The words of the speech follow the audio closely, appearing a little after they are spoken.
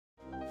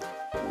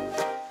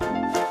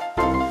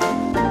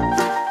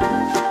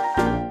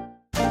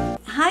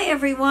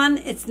everyone,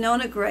 it's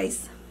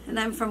NonnaGrace, and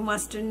I'm from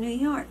Western New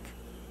York.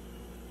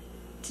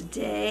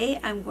 Today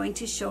I'm going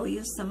to show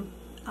you some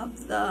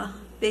of the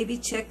baby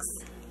chicks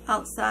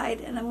outside,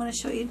 and I'm going to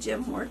show you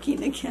Jim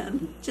working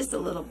again. Just a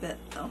little bit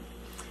though.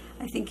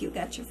 I think you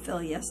got your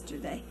fill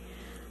yesterday.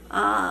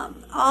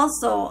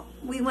 Also,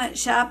 we went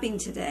shopping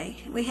today.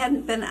 We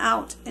hadn't been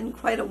out in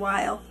quite a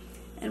while,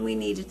 and we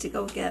needed to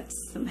go get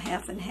some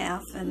half and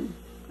half and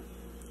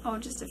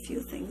just a few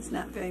things,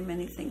 not very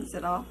many things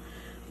at all.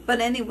 But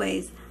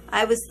anyways,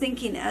 I was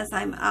thinking as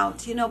I'm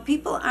out, you know,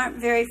 people aren't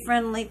very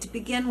friendly to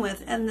begin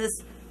with, and this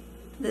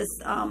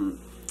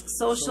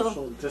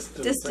social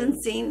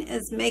distancing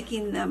is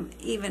making them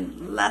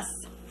even less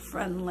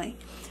friendly.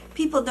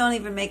 People don't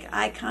even make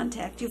eye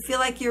contact. You feel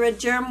like you're a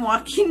germ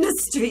walking the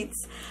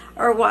streets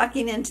or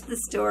walking into the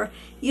store.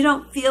 You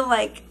don't feel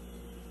like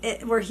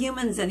we're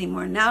humans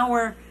anymore. Now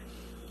we're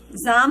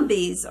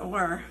zombies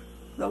or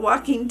the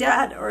Walking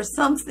Dead or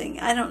something.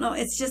 I don't know.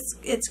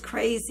 It's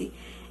crazy.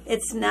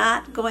 It's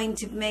not going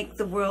to make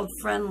the world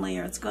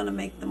friendlier. It's going to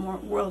make the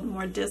world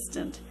more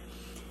distant.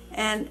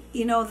 And,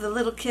 you know, the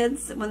little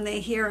kids, when they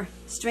hear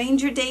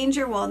stranger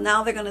danger, well,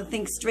 now they're going to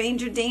think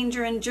stranger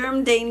danger and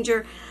germ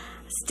danger.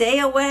 Stay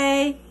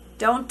away.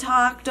 Don't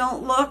talk.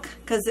 Don't look,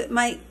 because it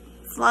might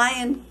fly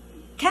and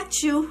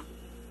catch you.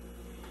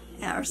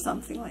 Yeah, or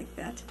something like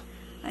that.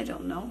 I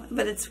don't know.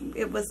 But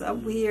it was a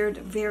weird,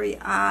 very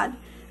odd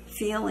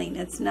feeling.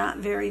 It's not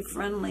very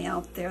friendly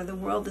out there. The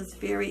world is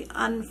very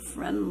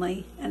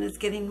unfriendly, and it's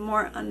getting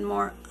more and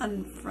more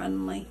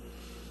unfriendly.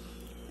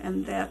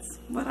 And that's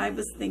what I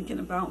was thinking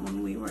about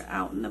when we were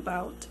out and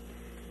about.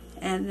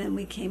 And then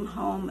we came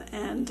home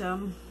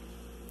and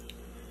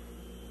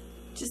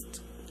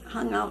just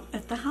hung out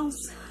at the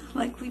house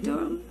like we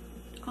do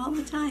all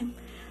the time.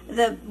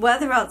 The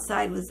weather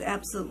outside was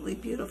absolutely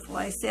beautiful.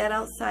 I sat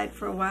outside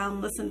for a while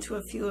and listened to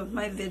a few of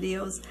my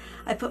videos.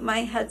 I put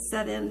my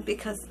headset in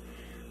because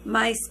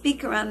my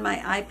speaker on my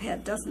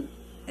iPad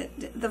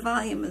the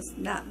volume is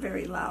not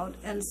very loud,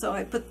 and so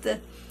I put the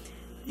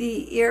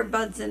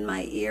earbuds in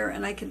my ear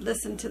and I could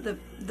listen to the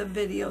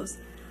videos.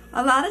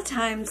 A lot of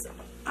times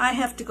I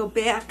have to go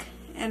back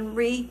and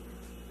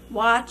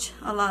re-watch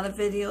a lot of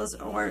videos,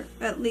 or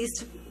at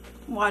least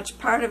watch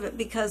part of it,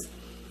 because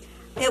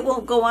it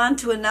will go on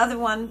to another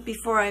one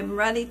before I'm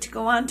ready to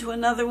go on to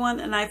another one,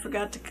 and I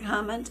forgot to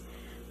comment,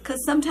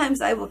 because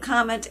sometimes I will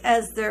comment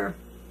as they're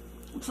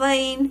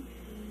playing,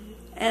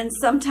 and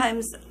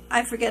sometimes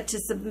I forget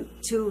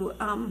to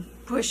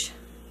push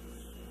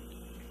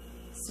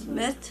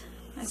submit.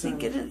 I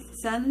think it is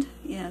send.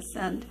 Yeah,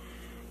 send.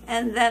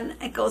 And then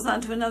it goes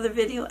on to another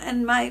video,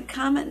 and my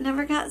comment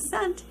never got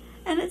sent.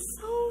 And it's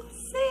so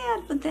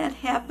sad when that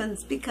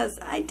happens, because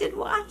I did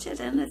watch it,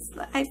 and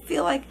I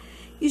feel like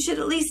you should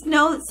at least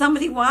know that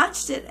somebody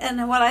watched it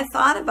and what I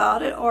thought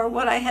about it or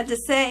what I had to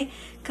say,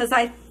 because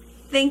I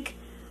think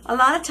a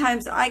lot of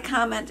times I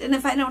comment, and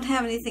if I don't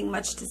have anything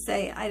much to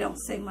say, I don't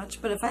say much.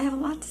 But if I have a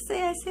lot to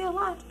say, I say a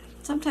lot.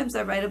 Sometimes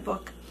I write a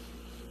book.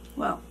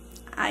 Well,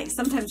 I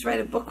sometimes write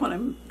a book when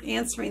I'm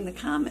answering the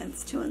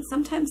comments too, and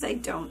sometimes I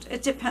don't.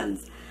 It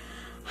depends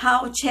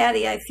how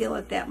chatty I feel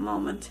at that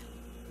moment.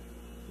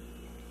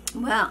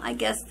 Well, I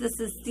guess this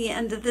is the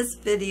end of this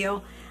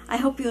video. I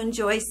hope you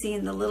enjoy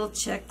seeing the little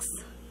chicks.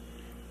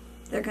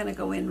 They're going to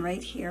go in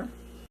right here.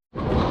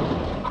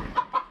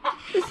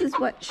 This is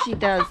what she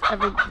does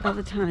all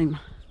the time.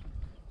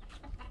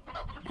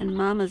 And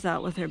Mama's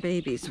out with her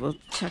babies. We'll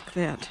check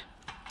that.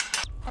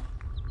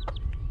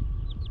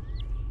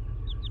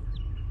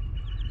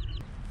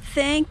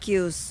 Thank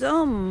you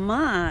so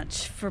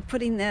much for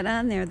putting that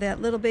on there.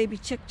 That little baby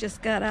chick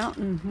just got out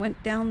and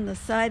went down the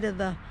side of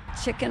the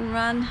chicken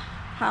run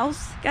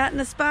house. Got in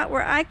a spot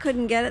where I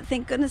couldn't get it.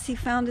 Thank goodness he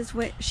found his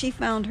way. She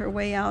found her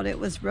way out. It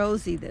was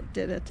Rosie that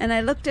did it. And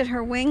I looked at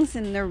her wings,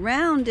 and they're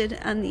rounded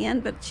on the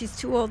end, but she's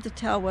too old to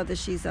tell whether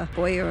she's a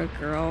boy or a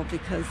girl,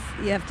 because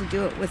you have to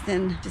do it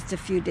within just a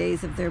few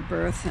days of their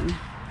birth, and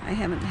I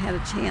haven't had a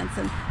chance.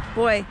 And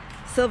boy,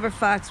 Silver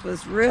Fox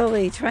was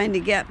really trying to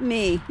get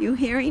me. You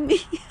hearing me?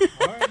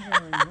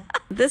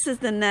 This is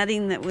the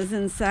netting that was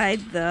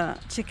inside the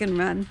chicken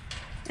run,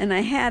 and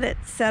I had it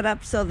set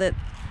up so that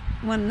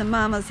when the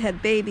mamas had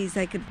babies,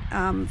 I could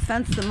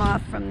fence them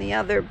off from the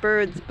other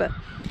birds, but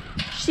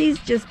she's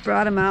just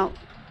brought them out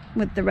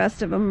with the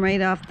rest of them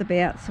right off the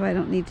bat, so I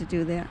don't need to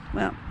do that.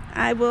 Well,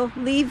 I will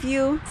leave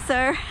you,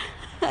 sir.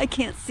 I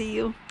can't see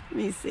you. Let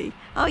me see.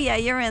 Oh yeah,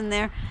 you're in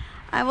there.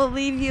 I will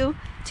leave you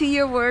to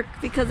your work,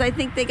 because I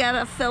think they got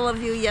a fill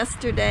of you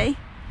yesterday.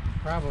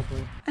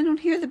 Probably. I don't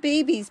hear the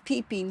babies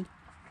peeping.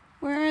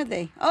 Where are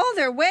they? Oh,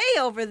 they're way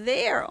over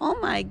there. Oh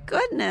my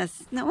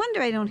goodness. No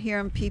wonder I don't hear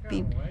them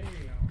peeping.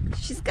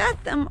 She's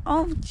got them.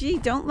 Oh gee,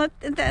 don't look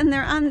at that.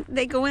 And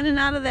they go in and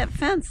out of that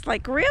fence.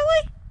 Like,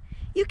 really?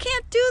 You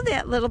can't do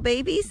that, little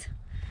babies.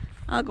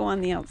 I'll go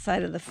on the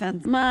outside of the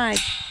fence. My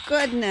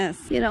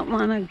goodness. You don't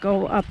want to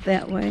go up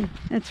that way.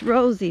 It's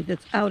Rosie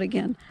that's out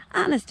again.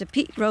 Honest to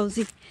Pete,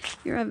 Rosie.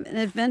 You're an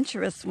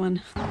adventurous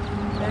one.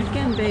 Back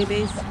in,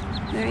 babies.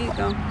 There you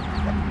go.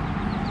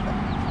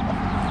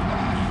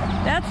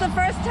 That's the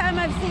first time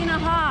I've seen a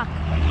hawk.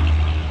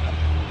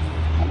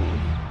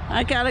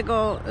 I gotta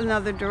go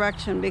another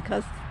direction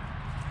because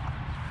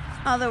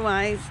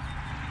otherwise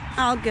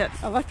I'll get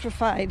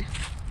electrified.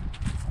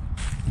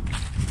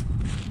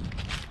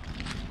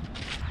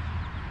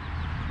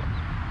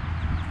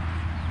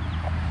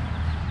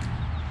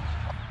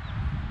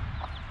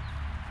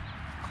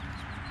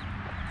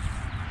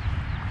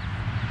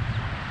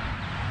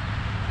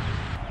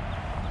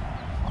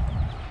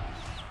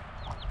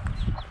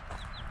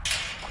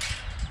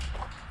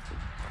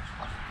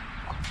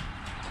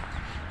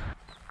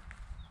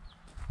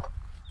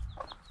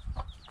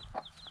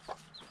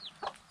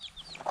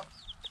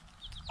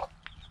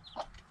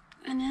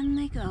 And in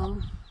they go.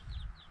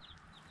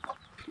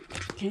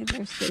 Okay,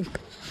 they're safe.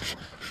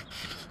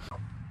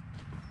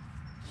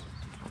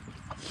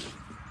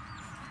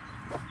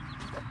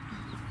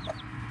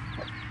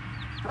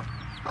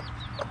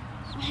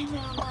 Hi,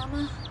 little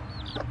mama.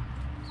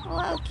 Oh,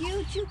 how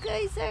cute you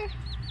guys are.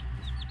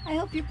 I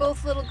hope you're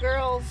both little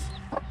girls.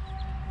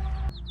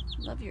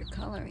 Love your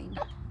coloring.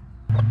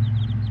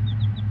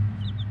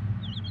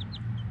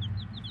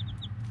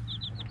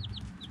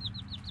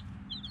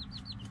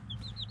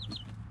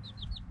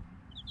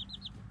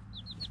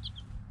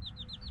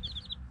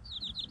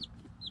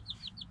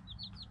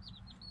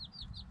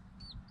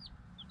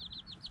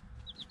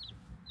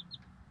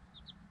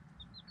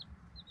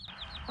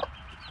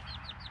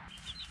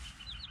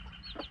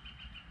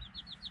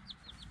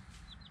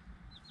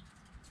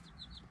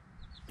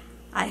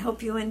 I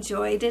hope you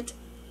enjoyed it,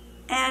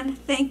 and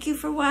thank you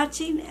for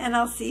watching, and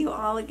I'll see you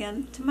all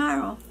again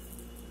tomorrow.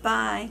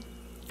 Bye.